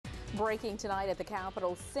Breaking tonight at the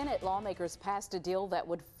Capitol, Senate lawmakers passed a deal that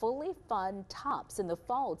would fully fund TOPS in the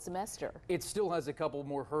fall semester. It still has a couple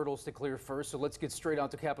more hurdles to clear first, so let's get straight out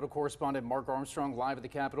to Capitol correspondent Mark Armstrong live at the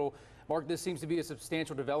Capitol. Mark, this seems to be a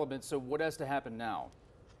substantial development, so what has to happen now?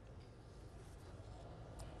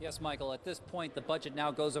 Yes, Michael, at this point, the budget now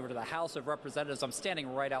goes over to the House of Representatives. I'm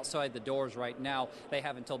standing right outside the doors right now. They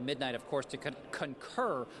have until midnight, of course, to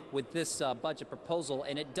concur with this budget proposal,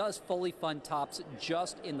 and it does fully fund TOPS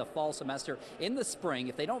just in the fall semester. In the spring,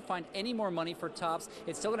 if they don't find any more money for TOPS,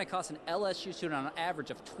 it's still going to cost an LSU student on an average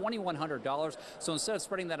of $2,100. So instead of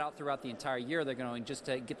spreading that out throughout the entire year, they're going to just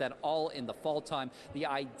get that all in the fall time. The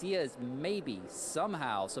idea is maybe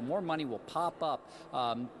somehow some more money will pop up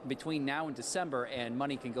between now and December, and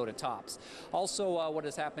money can go to TOPS. Also, what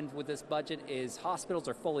has happened with this budget is hospitals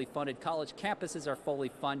are fully funded, college campuses are fully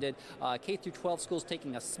funded, K through 12 schools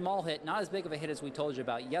taking a small hit, not as big of a hit as we told you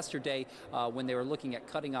about yesterday when they were looking at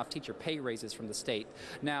cutting off teacher pay raises from the state.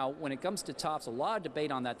 Now, when it comes to TOPS, a lot of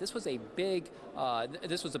debate on that. This was a big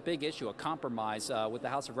issue, a compromise with the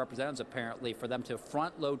House of Representatives apparently for them to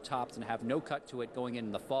front load TOPS and have no cut to it going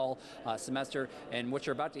in the fall semester. And what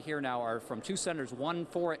you're about to hear now are from two senators, one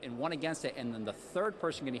for it and one against it, and then the third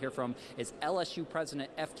person you're going to hear from is LSU President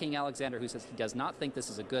F. King Alexander, who says he does not think this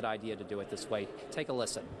is a good idea to do it this way. Take a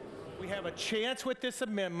listen. We have a chance with this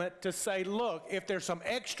amendment to say, look, if there's some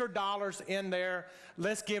extra dollars in there,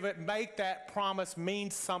 let's give it, make that promise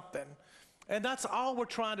mean something. And that's all we're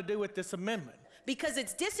trying to do with this amendment. Because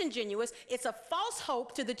it's disingenuous, it's a false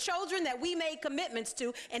hope to the children that we made commitments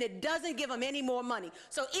to, and it doesn't give them any more money.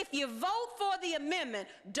 So if you vote for the amendment,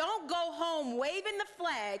 don't go home waving the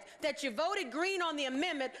flag that you voted green on the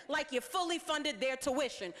amendment like you fully funded their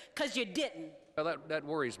tuition, because you didn't. Well, that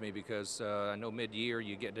worries me because I know mid-year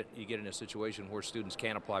you get in a situation where students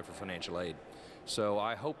can't apply for financial aid. So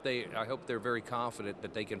I hope they're very confident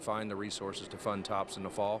that they can find the resources to fund TOPS in the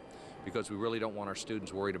fall, because we really don't want our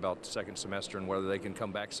students worried about the second semester and whether they can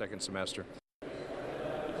come back second semester.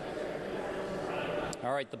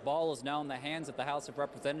 All right, the ball is now in the hands of the House of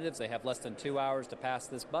Representatives. They have less than 2 hours to pass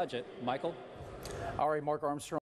this budget. Michael? All right, Mark Armstrong.